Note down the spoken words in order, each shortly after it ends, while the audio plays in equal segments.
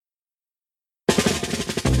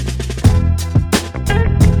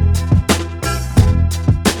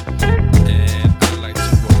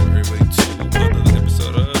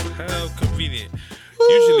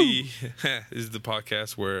this is the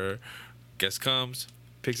podcast where guest comes,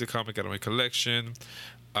 picks a comic out of my collection.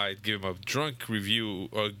 I give them a drunk review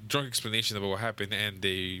or drunk explanation about what happened, and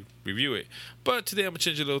they review it. But today I'm gonna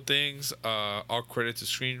change a little things. All credit to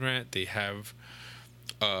Screen Rant. They have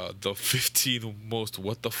the 15 most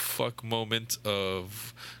what the fuck moment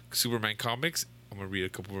of Superman comics. I'm gonna read a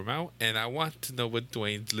couple of them out, and I want to know what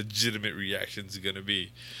Dwayne's legitimate reaction is gonna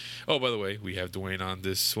be. Oh, by the way, we have Dwayne on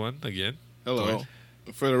this one again. Hello.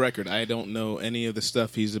 Dwayne, For the record, I don't know any of the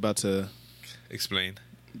stuff he's about to explain.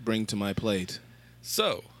 bring to my plate.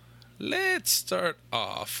 So, let's start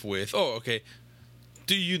off with. Oh, okay.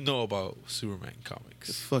 Do you know about Superman The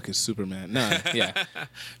comics? fuck is Superman? Nah, yeah. I think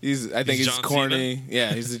He's he's John corny. Cena?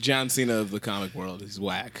 Yeah, he's the John Cena of the comic world. He's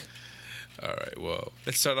whack. All right. Well,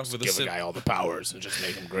 let's start off with Give a guy all the powers and just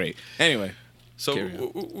make him great. Anyway, So carry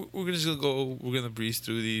on. we're just gonna go. We're gonna breeze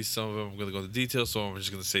through these. Some of them I'm gonna go into detail. Some of them I'm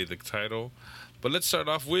just gonna say the title. But let's start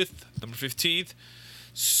off with number 15th.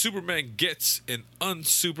 Superman gets an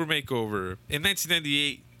unsuper makeover. In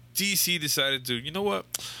 1998, DC decided to, you know what,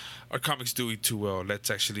 our comics doing too well. Let's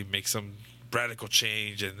actually make some radical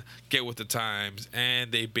change and get with the times.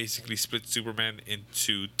 And they basically split Superman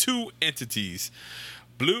into two entities,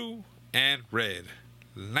 blue and red.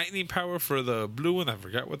 Lightning power for the blue one. I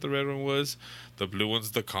forgot what the red one was. The blue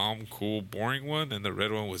one's the calm, cool, boring one, and the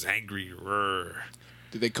red one was angry. Roar.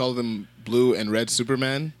 Did they call them Blue and Red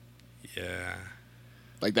Superman? Yeah,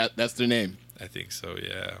 Like that's their name. I think so.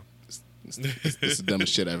 Yeah. This is the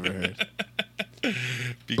dumbest shit I've ever heard.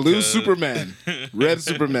 Blue Because- Superman, Red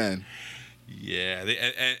Superman. Yeah,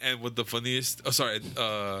 and what the funniest? Oh, sorry.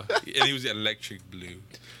 And he was electric blue.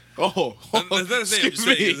 Oh, That's not his name, excuse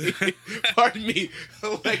I'm just me. Pardon me.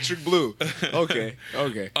 Electric Blue. Okay.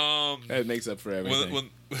 Um, That makes up for everything. when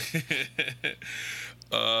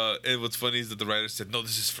and what's funny is that the writer said, "No,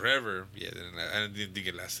 this is forever." Yeah, then I didn't think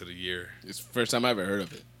it lasted a year. It's the first time I ever heard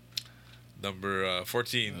of it. Number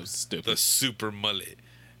 14, That was stupid. the super mullet,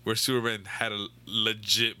 where Superman had a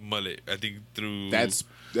legit mullet. I think through That's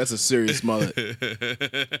a serious mullet.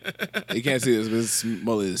 You can't see this, but this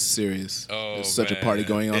mullet is serious. Oh, There's such a man. party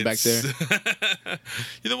going on back there.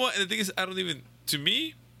 You know what? And the thing is, I don't even. To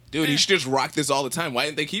me, Dude, he should just rock this all the time. Why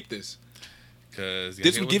didn't they keep this? because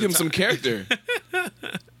This would give him some character.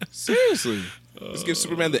 Seriously. Let's give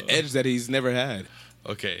Superman the edge that he's never had.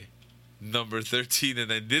 Okay, number 13,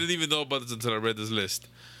 and I didn't even know about this until I read this list.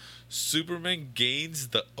 Superman gains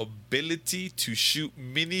the ability to shoot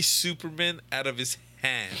mini Superman out of his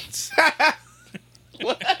hands. I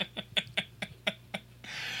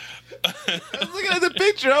was looking at the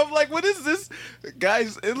picture. I'm like, what is this?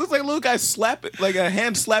 Guys, it looks like a little guy slapping, like a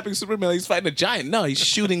hand slapping Superman. He's fighting a giant. No, he's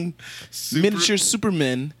shooting miniature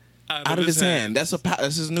Supermen out of his hand. That's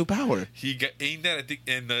that's his new power. He got aimed at, I think,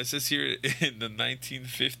 and it says here in the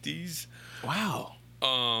 1950s. Wow.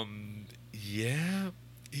 Yeah,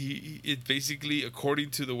 it basically, according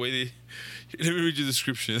to the way they. Let me read you the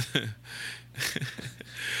description.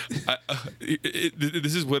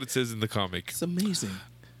 This is what it says in the comic. It's amazing.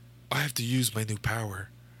 I have to use my new power.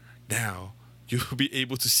 Now, you'll be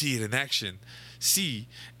able to see it in action. See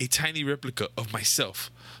a tiny replica of myself.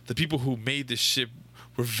 The people who made this ship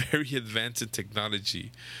were very advanced in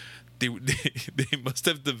technology. They must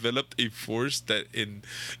have developed a force that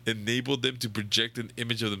enabled them to project an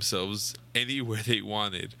image of themselves anywhere they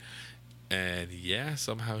wanted. And yeah,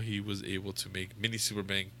 somehow he was able to make mini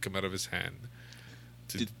Superman come out of his hand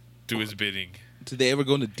to do his bidding. Did they ever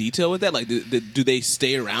go into detail with that? Like, do they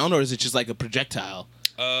stay around, or is it just like a projectile?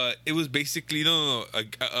 It was basically no.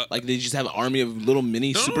 Like, they just have an army of little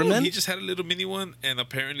mini No, Supermen? he just had a little mini one, and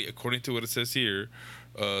apparently, according to what it says here,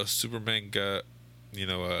 Superman got,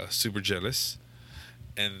 super jealous,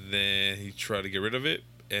 and then he tried to get rid of it,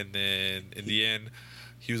 and then in the end,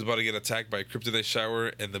 he was about to get attacked by a kryptonite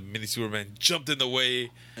shower, and the mini Superman jumped in the way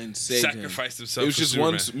and saved him. sacrificed himself. It was for just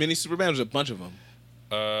Superman. one mini Superman, or was it a bunch of them?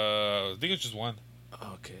 I think it's just one.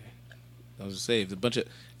 Okay. That was saved. A bunch of.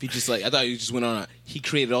 If he just like, I thought he just went on. He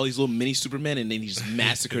created all these little mini Supermen, and then he just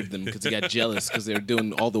massacred them because he got jealous because they were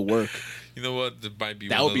doing all the work. You know what? There might be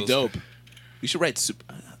That one would of be those- dope. We should write.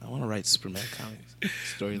 I want to write Superman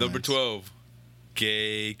comics. Number 12,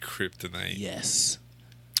 gay kryptonite. Yes.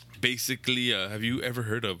 Basically, have you ever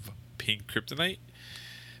heard of pink kryptonite?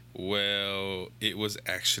 Well, it was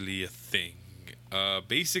actually a thing.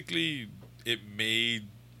 Basically, it made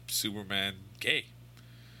Superman gay.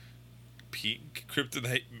 Pink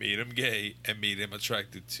kryptonite made him gay and made him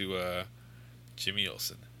attracted to Jimmy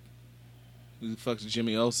Olsen. Who the fuck's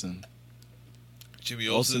Jimmy Olsen? Jimmy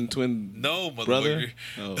Olsen Olsen, twin no brother?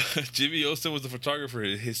 motherfucker. Oh. Jimmy Olsen was the photographer,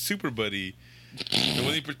 his super buddy. And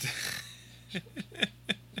when he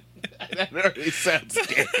That already sounds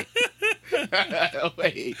gay.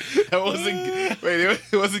 Wait,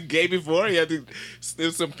 it wasn't gay before. You had to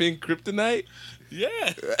sniff some pink kryptonite.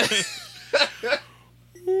 Yeah.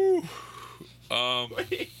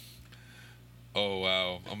 Wait. Oh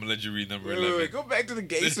wow! I'm gonna let you read number Wait, 11. go back to the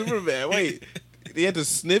gay Superman. Wait, he had to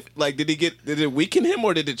sniff. Like, did it weaken him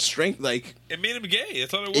or did it strengthen? Like, It made him gay.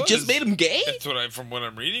 That's all it was. it just made him gay. That's from what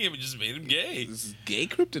I'm reading. It just made him gay. This is gay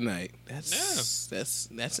kryptonite.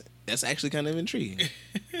 That's actually kind of intriguing.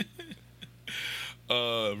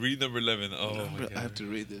 Read number 11. Oh my God. I have to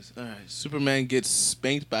read this. All right, Superman gets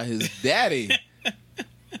spanked by his daddy,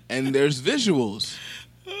 and there's visuals.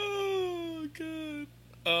 Oh God.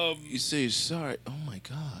 You say you're sorry. Oh my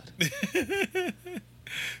God.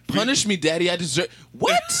 Punish me, Daddy. I deserve.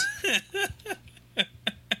 What?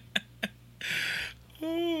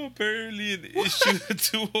 Oh, apparently in issue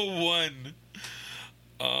 201,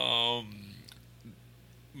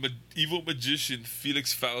 evil magician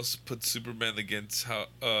Felix Faust put Superman against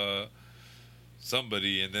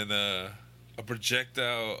somebody, and then a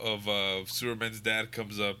projectile of Superman's dad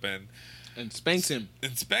comes up and spanks him.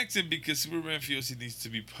 And spanks him because Superman feels he needs to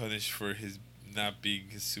be punished for his not being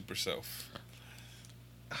his super self.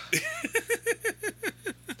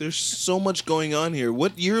 There's so much going on here.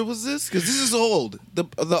 What year was this? Because this is old. The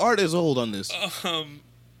art is old on this.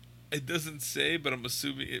 It doesn't say, but I'm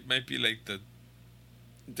assuming it might be like the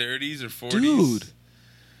 30s or 40s. Dude,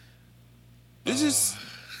 this is.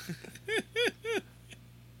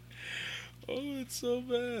 Oh, it's so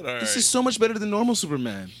bad. All right. This is so much better than normal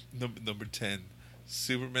Superman. Number 10.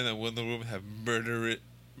 Superman and Wonder Woman have murdered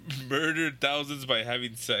thousands by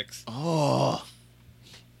having sex. Oh,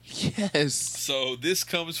 yes. So this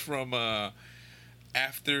comes from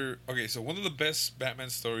after. Okay, so one of the best Batman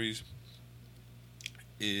stories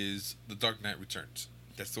is The Dark Knight Returns.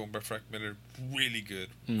 That's the one by Frank Miller. Really good.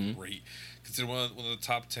 Mm-hmm. Great. Considered one of the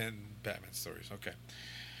top 10 Batman stories. Okay.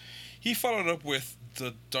 He followed up with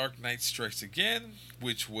The Dark Knight Strikes Again,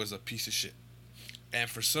 which was a piece of shit. And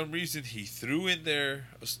for some reason, he threw in there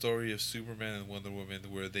a story of Superman and Wonder Woman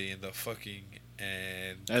where they end up fucking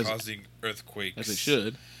and causing earthquakes. As they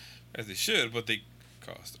should. As they should, but they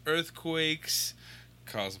caused earthquakes,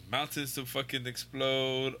 caused mountains to fucking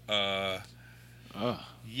explode. Yeah,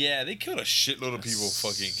 they killed a shitload of people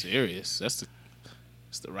fucking. Serious. That's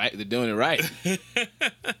the right. They're doing it right.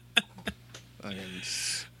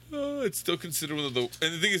 It's still considered one of the,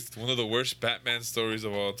 and the thing is, one of the worst Batman stories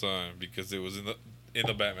of all time because it was in the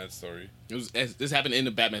Batman story. This happened in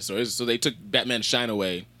the Batman story, so they took Batman's shine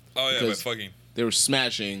away. Oh yeah, by fucking. They were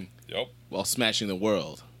smashing. Yep. While smashing the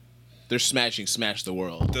world. They're smashing Smash the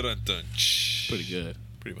World. Dun, dun, dun. Pretty good.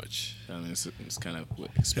 Pretty much. I mean, it's kind of what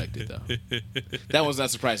expected though. That one's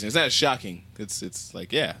not surprising. It's not shocking. It's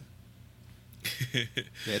like yeah.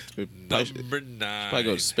 Number 9. Probably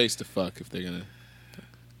go to space to fuck if they're gonna.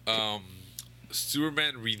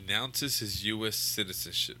 Superman renounces his U.S.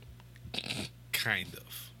 citizenship. Kind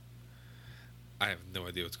of. I have no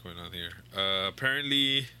idea what's going on here.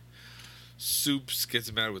 Apparently, Soups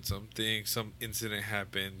gets mad with something. Some incident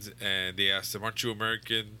happens, and they ask him, "Aren't you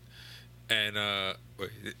American?" And the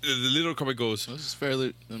little comic goes, "This is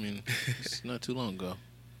fairly. I mean, it's not too long ago."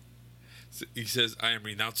 So he says, "I am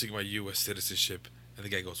renouncing my U.S. citizenship," and the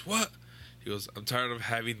guy goes, "What?" He goes, "I'm tired of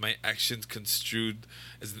having my actions construed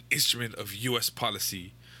as an instrument of U.S.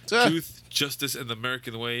 policy. Truth, justice, and the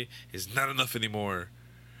American way is not enough anymore.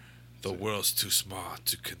 The world's too small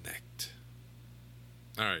to connect."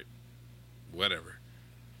 All right. Whatever.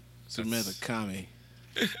 Superman the commie.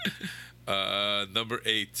 Number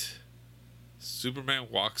 8. Superman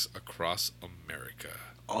walks across America.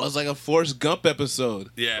 Oh, it's like a Forrest Gump episode.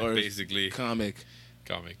 Yeah, basically. Comic.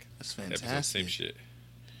 That's fantastic. Episode, same shit.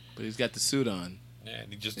 But he's got the suit on. Yeah,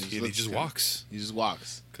 and he just walks. He just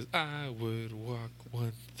walks. Because I would walk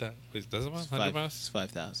 1,000. Wait, does it 100 miles? It's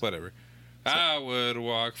 5,000. Whatever. So I would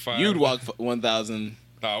walk 5. You'd walk 1,000.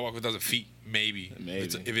 No, I walk 1,000 feet, maybe.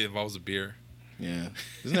 If it involves a beer. Yeah.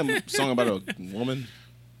 Isn't that a song about a woman?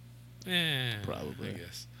 Yeah. Probably. I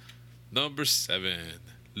guess. Number 7.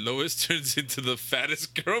 Lois turns into the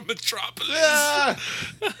fattest girl in Metropolis. Yeah.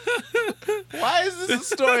 Why is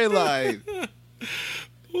this a storyline?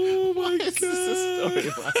 Oh my God. Is this a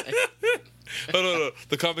storyline? No.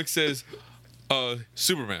 The comic says,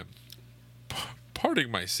 Superman, pardon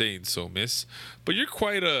my saying so, miss, but you're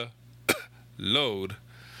quite a load.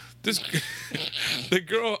 The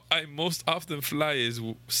girl I most often fly is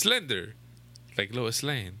slender, like Lois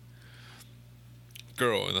Lane.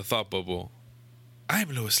 Girl in the thought bubble, I'm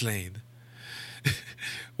Lois Lane.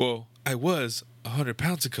 Well, I was 100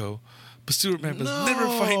 pounds ago, but Superman must never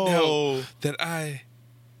find out that I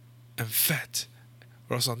am fat,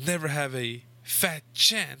 or else I'll never have a fat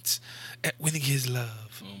chance at winning his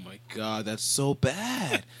love. Oh my God, that's so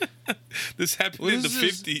bad. This happened in the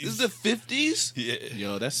 50s. This is the 50s? Yeah.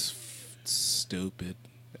 Yo, that's stupid.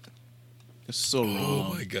 It's so wrong.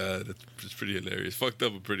 Oh my God, it's pretty hilarious. Fucked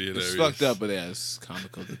up, but pretty hilarious. It's fucked up, but yeah, it's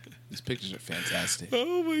comical. These pictures are fantastic.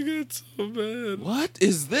 Oh my God, it's so bad. What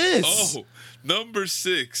is this? Oh, number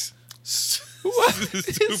 6. What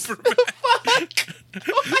Superman.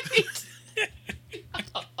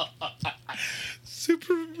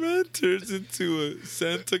 Superman turns into a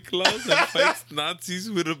Santa Claus and fights Nazis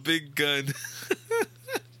with a big gun.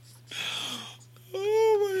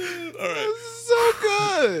 Oh my God! All right, This is so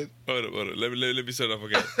good. hold on. Let me start off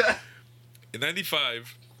again. In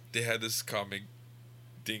 '95, they had this comic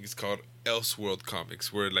things called Elseworld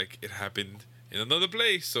comics, where like it happened in another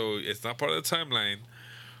place, so it's not part of the timeline.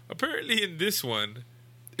 Apparently, in this one,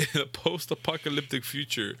 in a post-apocalyptic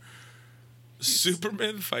future,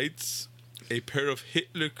 Superman fights a pair of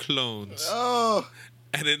Hitler clones Oh.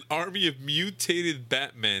 and an army of mutated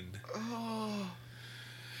Batmen. Oh.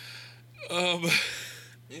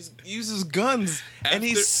 He uses guns, and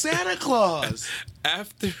he's Santa Claus.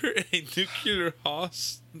 After a nuclear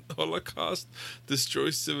holocaust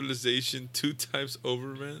destroys civilization 2 times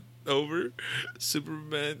over,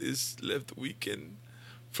 Superman is left weakened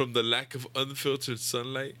from the lack of unfiltered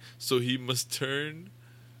sunlight, so he must turn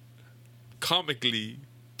comically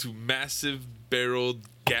to massive barreled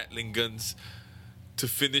Gatling guns to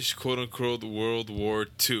finish quote unquote World War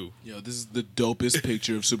II. Yo, this is the dopest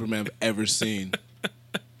picture of Superman I've ever seen.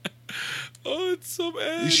 Oh, it's so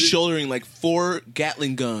bad. He's shouldering like 4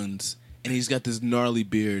 Gatling guns, and he's got this gnarly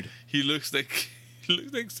beard. He looks like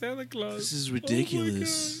Santa Claus. This is Oh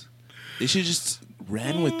ridiculous. They should just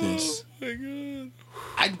ran with this. Oh my God.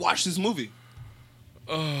 I'd watch this movie.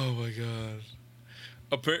 Oh my God.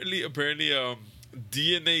 Apparently,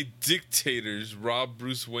 DNA dictators robbed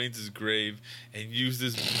Bruce Wayne's grave and used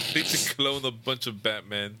his body to clone a bunch of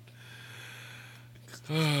Batman.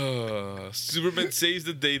 Superman saves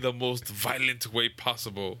the day the most violent way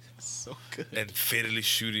possible. So good. And fatally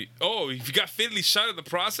shooting. Oh, he got fatally shot in the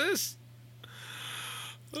process?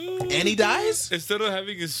 Oh, And he dies? Instead of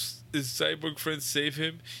having his cyborg friend save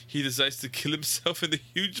him, he decides to kill himself in a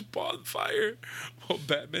huge bonfire while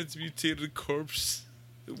Batman's mutated corpse.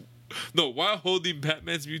 No, while holding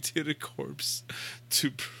Batman's mutated corpse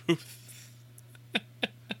to prove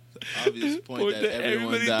Obvious point that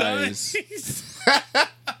everyone dies.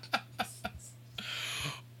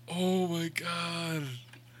 Oh my God.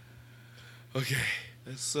 Okay.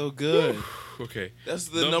 That's so good. Okay. That's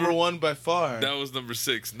the number 1 by far. That was number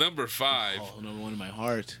 6. Number 5. Oh, number 1 in my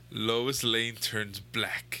heart. Lois Lane turns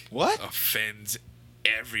black. What? Offends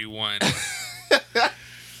everyone.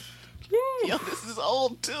 Yo, this is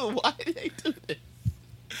old too. Why did they do this?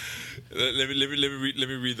 Let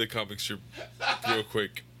me read the comic strip real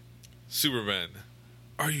quick. Superman,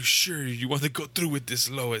 are you sure you want to go through with this,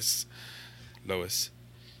 Lois? Lois,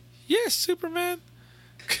 yes, Superman.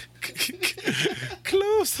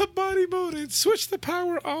 Close the body mode and switch the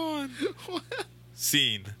power on.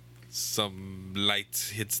 Scene. Some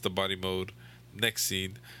light hits the body mode. Next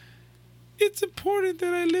scene. It's important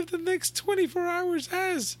that I live the next 24 hours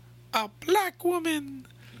as a black woman.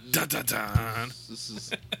 Dun dun dun. This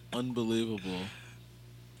is unbelievable.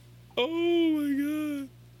 Oh my God.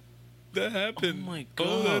 That happened. Oh my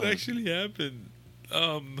Oh, that God. actually happened.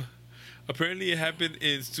 Apparently it happened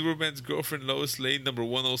in Superman's girlfriend Lois Lane number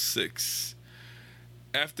 106.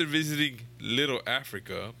 After visiting Little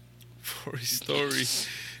Africa for a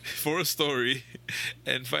story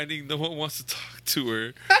and finding no one wants to talk to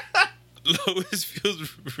her, Lois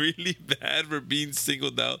feels really bad for being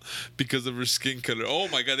singled out because of her skin color. Oh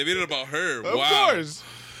my God, they made it about her. Wow.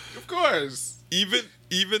 Of course.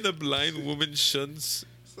 Even a blind woman shuns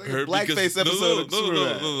like her a blackface episode of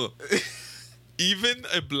Superman. No. Even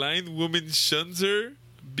a blind woman shuns her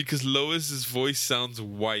because Lois's voice sounds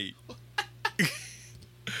white.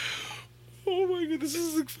 Oh my God, this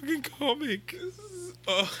is a fucking comic.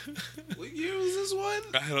 What year was this one?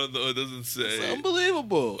 I don't know. It doesn't say. It's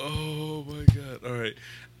unbelievable. Oh my God. All right.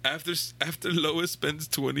 After Lois spends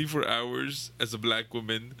 24 hours as a black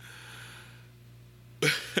woman,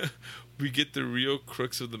 we get the real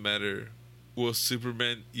crux of the matter. Will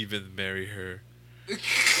Superman even marry her?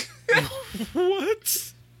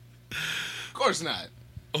 What? Of course not.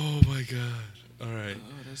 Oh my God. All right.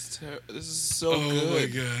 Oh, that's terrible. This is so Oh good. my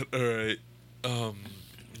God. All right.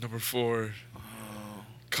 Number 4.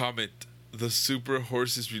 Comet. The Super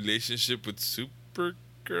Horse's relationship with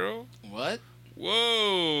Supergirl. What?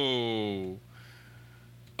 Whoa.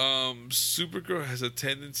 Supergirl has a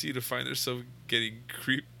tendency to find herself getting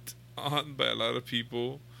creeped on by a lot of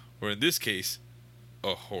people, or in this case,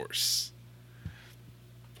 a horse.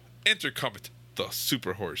 Enter Comet, the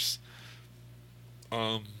Super Horse.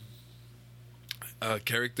 A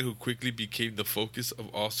character who quickly became the focus of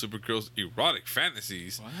all Supergirl's erotic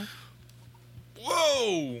fantasies. What?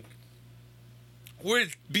 Whoa! We're in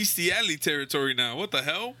bestiality territory now. What the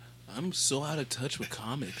hell? I'm so out of touch with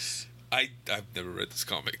comics. I've never read this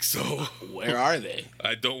comic, so Where are they?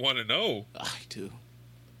 I don't want to know. I do.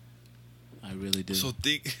 I really do. So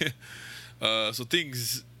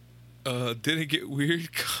things didn't get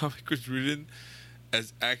weird. Comic was written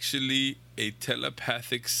as actually a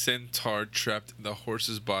telepathic centaur trapped in the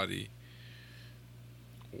horse's body.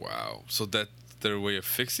 Wow. So that's their way of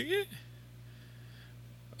fixing it?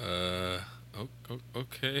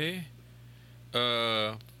 Okay.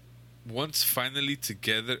 Once finally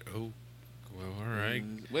together. Oh, well, all right.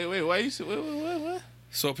 Wait. Why you say what?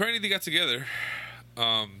 So apparently they got together,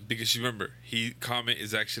 because you remember, Comet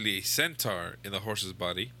is actually a centaur in the horse's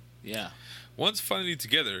body. Yeah. Once finally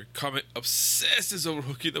together, Comet obsesses over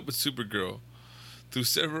hooking up with Supergirl through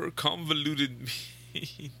several convoluted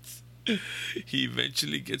means. He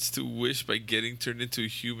eventually gets to Wish by getting turned into a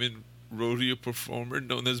human rodeo performer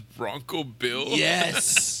known as Bronco Bill.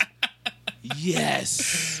 Yes.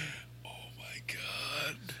 Yes. Oh my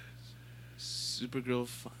god. Supergirl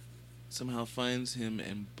somehow finds him,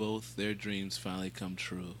 and both their dreams finally come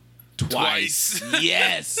true. Twice.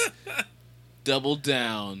 Yes. Double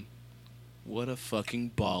down. What a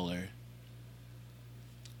fucking baller.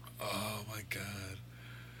 Oh my god.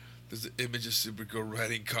 There's an image of Supergirl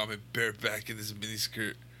riding Comet bareback in this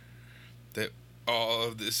miniskirt. That all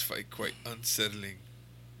of this fight quite unsettling.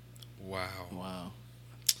 Wow. Wow.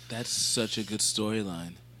 That's such a good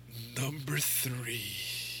storyline. Number 3.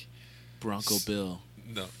 Bronco Bill.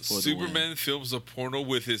 No. For the Superman win. films a porno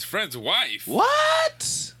with his friend's wife.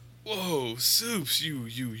 What? Whoa, Soups, you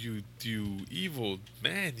evil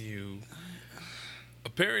man, you.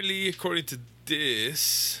 Apparently, according to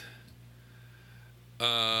this, what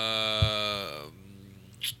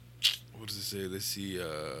does it say? Let's see.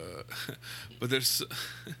 But there's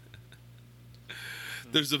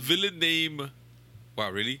a villain named, wow,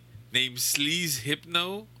 really? Named Sleaze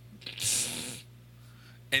Hypno.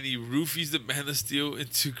 And he roofies the Man of Steel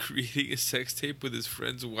into creating a sex tape with his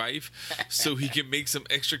friend's wife so he can make some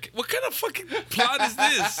extra. What kind of fucking plot is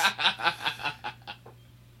this?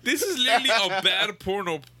 This is literally a bad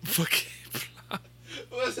porno fucking plot.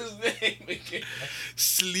 What's his name again?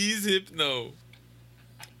 Sleaze Hypno.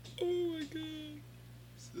 Oh my god.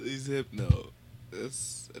 Sleaze Hypno.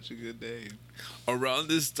 That's such a good name. Around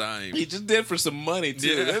this time. He just did it for some money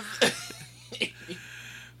too. Yeah.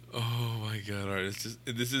 Oh my god! All right,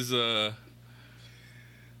 this is So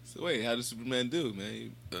wait, how does Superman do,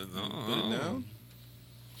 man? no, Put it down.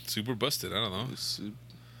 Super busted. I don't know.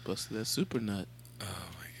 Busted that super nut. Oh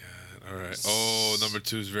my god! All right. Oh, number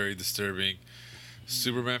 2 is very disturbing.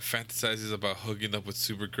 Superman fantasizes about hooking up with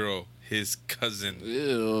Supergirl, his cousin.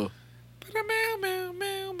 Ew.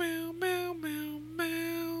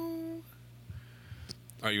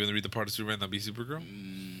 Are you gonna read the part of Superman that be Supergirl?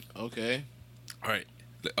 Okay. All right.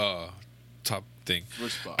 Top thing.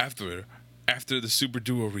 First spot. After the super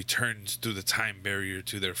duo returns through the time barrier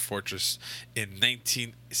to their fortress in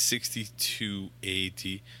 1962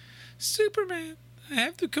 AD, Superman, I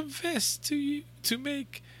have to confess to you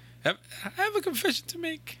I have a confession to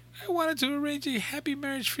make. I wanted to arrange a happy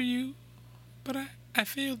marriage for you, but I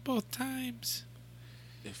failed both times.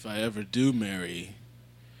 If I ever do marry,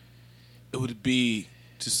 it would be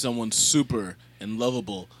to someone super and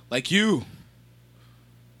lovable like you.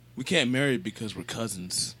 We can't marry because we're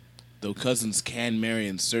cousins. Though cousins can marry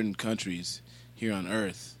in certain countries here on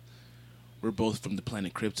Earth, we're both from the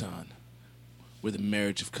planet Krypton, where the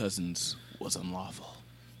marriage of cousins was unlawful.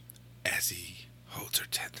 As he holds her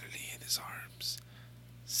tenderly in his arms.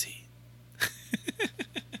 See?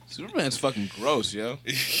 Superman's fucking gross, yo.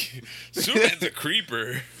 Superman's a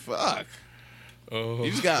creeper. Fuck. Oh.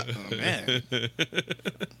 He's got... Oh, man.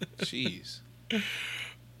 Jeez. You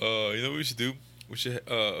know what we should do? We should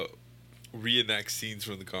reenact scenes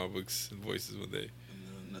from the comic books and voices one day.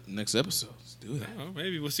 Next episode. Let's do that. Oh,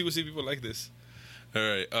 maybe we'll see people like this. All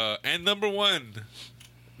right, and number one.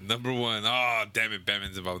 Oh, damn it,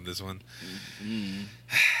 Batman's involved in this one.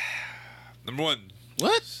 Number 1.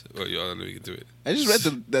 What? Oh, let me get to it. I just read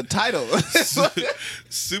the title.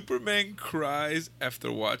 Superman cries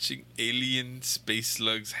after watching alien space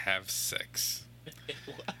slugs have sex.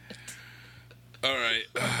 What? All right.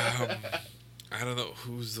 I don't know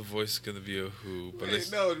who's the voice gonna be of who, but Wait,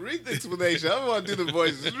 no, read the explanation. I don't want to do the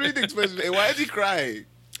voices. Just read the explanation. Why is he crying?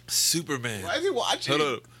 Superman. Why is he watching?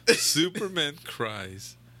 Hold up. Superman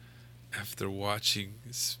cries after watching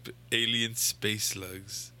alien space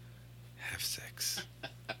slugs have sex.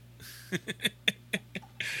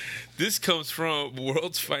 This comes from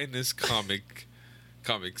World's Finest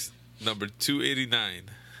Comics, number 289.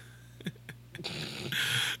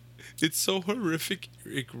 It's so horrific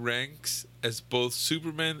it ranks as both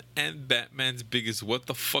Superman and Batman's biggest what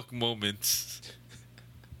the fuck moments.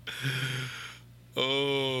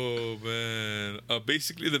 Oh man.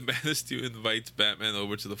 Basically the Man of Steel invites Batman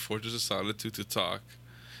over to the Fortress of Solitude to talk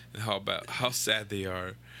and how sad they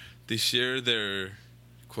are. They share their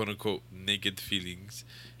quote unquote naked feelings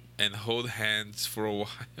and hold hands for a while.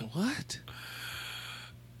 What?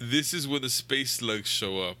 This is when the space slugs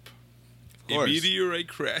show up. A meteorite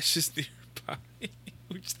crashes nearby,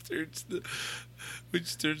 which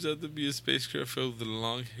turns out to be a spacecraft filled with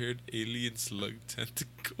long-haired alien slug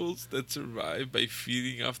tentacles that survive by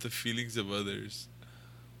feeding off the feelings of others.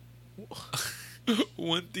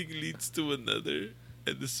 One thing leads to another,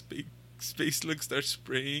 and the space slug starts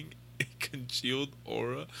spraying a congealed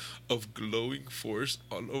aura of glowing force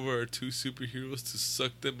all over our two superheroes to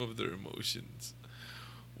suck them of their emotions.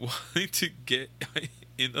 Wanting to get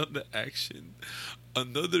in on the action,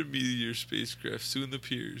 another meteor spacecraft soon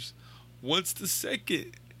appears. Once the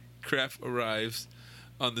second craft arrives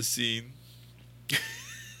on the scene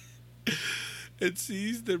and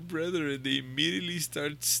sees their brethren, they immediately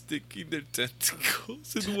start sticking their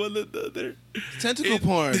tentacles in one another. Tentacle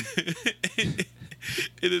porn.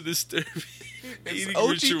 In a disturbing It's OG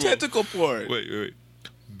ritual. tentacle porn. Wait.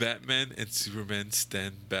 Batman and Superman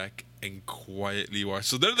stand back and quietly watch.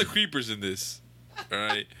 So they're the creepers in this. All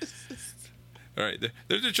right.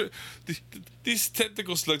 These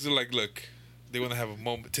tentacle slugs are like, look, they want to have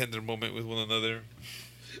a tender moment with one another.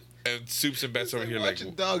 And Soups and Bats over here like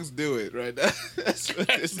watching dogs do it right now. That's what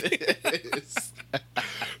this is.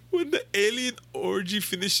 When the alien orgy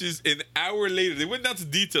finishes an hour later, they went down to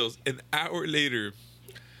details. An hour later,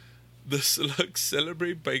 the slugs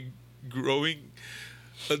celebrate by growing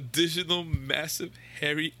additional massive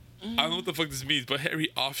hairy, I don't know what the fuck this means, but hairy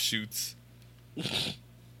offshoots.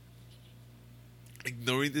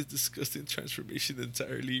 Ignoring this disgusting transformation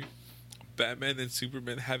entirely, Batman and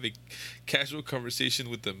Superman have a casual conversation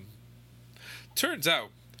with them. Turns out,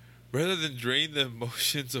 rather than drain the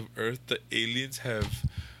emotions of Earth, the aliens have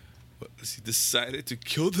decided to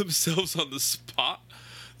kill themselves on the spot.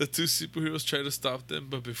 The two superheroes try to stop them,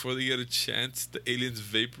 but before they get a chance, the aliens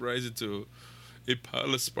vaporize into a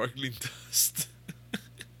pile of sparkling dust,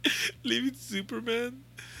 leaving Superman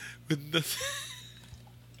with nothing.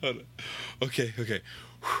 Hold on. Okay.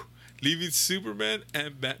 Leaving Superman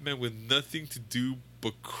and Batman with nothing to do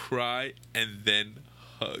but cry and then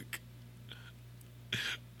hug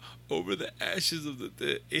over the ashes of the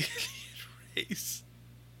dead alien race.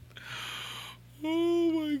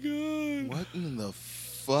 Oh my god. What in the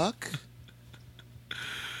fuck?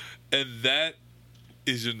 And that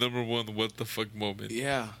is your number one what the fuck moment.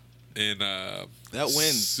 Yeah. In that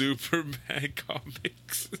wins. Superman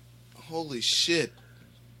comics. Holy shit.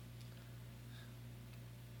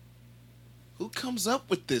 Who comes up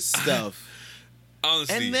with this stuff?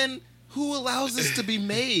 Honestly. And then who allows this to be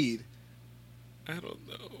made? I don't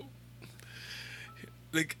know.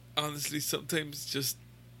 Like, honestly, sometimes just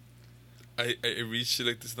I read shit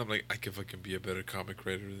like this and I'm like, I can fucking be a better comic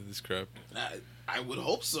writer than this crap. I would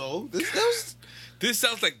hope so. This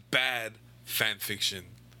sounds like bad fan fiction.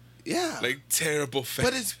 Yeah. Like terrible fan.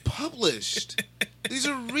 But it's published. These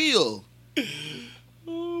are real.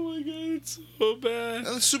 Oh my god, it's so bad.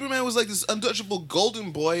 And Superman was like this untouchable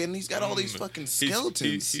golden boy, and he's got all these fucking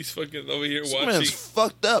skeletons. He's fucking over here Superman's watching.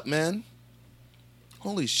 fucked up, man.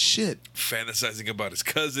 Holy shit. Fantasizing about his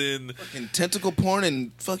cousin. Fucking tentacle porn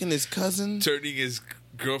and fucking his cousin. Turning his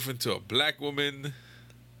girlfriend to a black woman.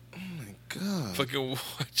 Oh my god. Fucking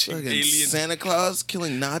watching fucking aliens. Santa Claus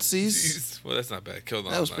killing Nazis. Well, that's not bad. Kill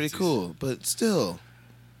That was Nazis. pretty cool, but still.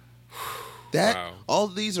 That Wow. all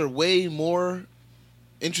these are way more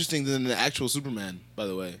interesting than the actual Superman, by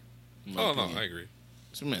the way. in my Oh opinion. no, I agree.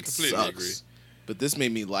 Superman completely sucks. agree. But this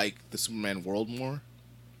made me like the Superman world more.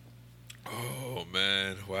 Oh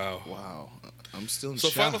man, wow. Wow. I'm still in So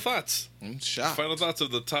shock. final thoughts. I'm shocked. Final thoughts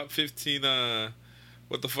of the top 15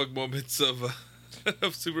 what the fuck moments of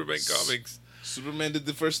of Superman comics. Superman did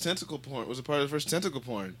the first tentacle porn. Was a part of the first tentacle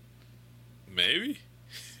porn. Maybe.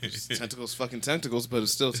 It's tentacles, fucking tentacles, but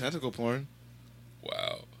it's still tentacle porn.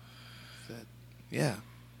 Wow. Yeah.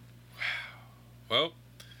 Well,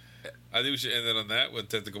 I think we should end it on that with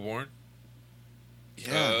Tentacle Born.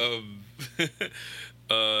 Yeah.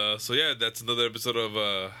 So yeah, that's another episode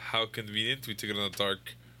of How Convenient. We took it on a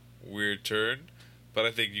dark, weird turn, but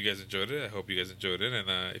I think you guys enjoyed it. I hope you guys enjoyed it,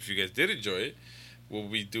 and if you guys did enjoy it, we'll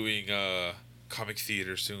be doing comic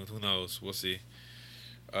theater soon. Who knows? We'll see.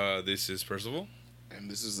 This is Percival, and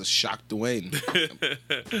this is the Shock Dwayne.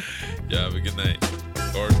 Yeah, have a good night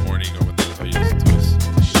or morning or whatever you listen to it.